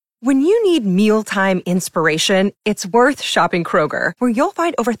When you need mealtime inspiration, it's worth shopping Kroger, where you'll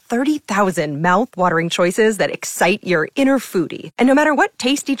find over 30,000 mouth-watering choices that excite your inner foodie. And no matter what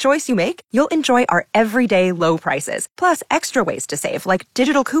tasty choice you make, you'll enjoy our everyday low prices, plus extra ways to save, like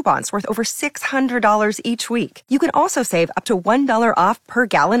digital coupons worth over $600 each week. You can also save up to $1 off per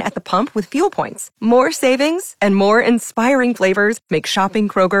gallon at the pump with fuel points. More savings and more inspiring flavors make shopping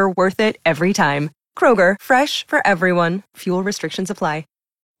Kroger worth it every time. Kroger, fresh for everyone. Fuel restrictions apply.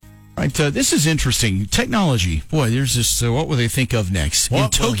 All right, this is interesting. Technology. Boy, there's this, what will they think of next? In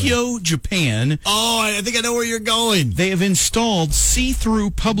Tokyo, Japan. Oh, I think I know where you're going. They have installed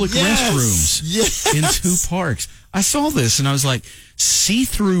see-through public restrooms into parks. I saw this and I was like,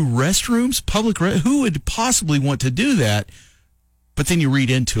 see-through restrooms? Who would possibly want to do that? But then you read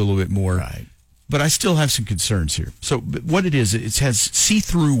into it a little bit more. Right. But I still have some concerns here. So what it is, it has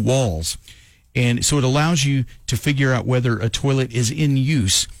see-through walls. And so it allows you to figure out whether a toilet is in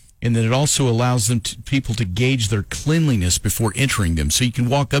use. And then it also allows people to gauge their cleanliness before entering them. So you can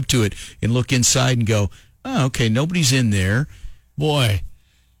walk up to it and look inside and go, oh, okay, nobody's in there. Boy,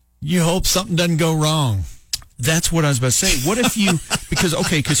 you hope something doesn't go wrong. That's what I was about to say. What if you,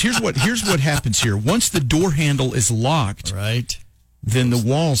 because here's what happens here. Once the door handle is locked, right, then the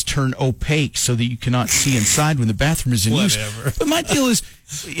walls turn opaque so that you cannot see inside when the bathroom is in use. But my deal is,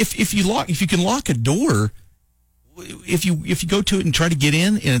 if you can lock a door, if you go to it and try to get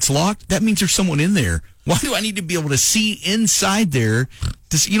in and it's locked, that means there's someone in there. Why do I need to be able to see inside there?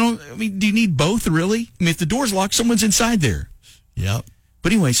 Do you need both, really? I mean, if the door's locked, someone's inside there. Yep.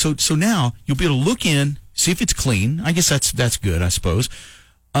 But anyway, so now you'll be able to look in, see if it's clean. I guess that's good, I suppose.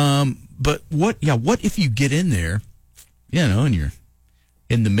 But what if you get in there, and you're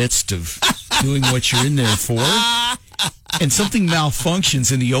in the midst of doing what you're in there for, and something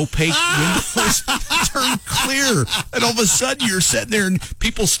malfunctions and the opaque windows turn clear, and all of a sudden you're sitting there and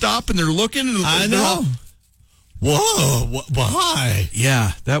people stop and they're looking. And I know. Whoa! Why?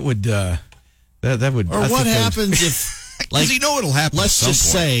 Yeah, that would. That would. Or what happens if, because it'll happen. Let's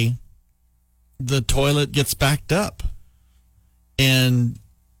just say the toilet gets backed up, and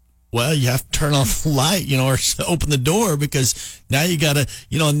you have to turn off the light, or open the door because now you got to,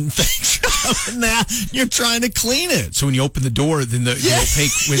 things are coming now. You're trying to clean it. So when you open the door, then the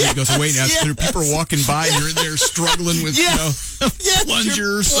opaque window goes away. Now people are walking by and you're in there struggling with, a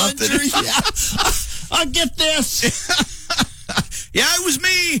plunger or something. I'll get this. Yeah, it was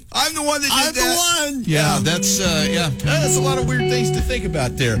me. I'm the one that did that. I'm the one. Yeah, that's a lot of weird things to think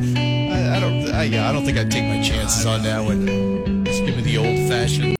about there. I don't think I'd take my chances on that one. Just give me the old-fashioned.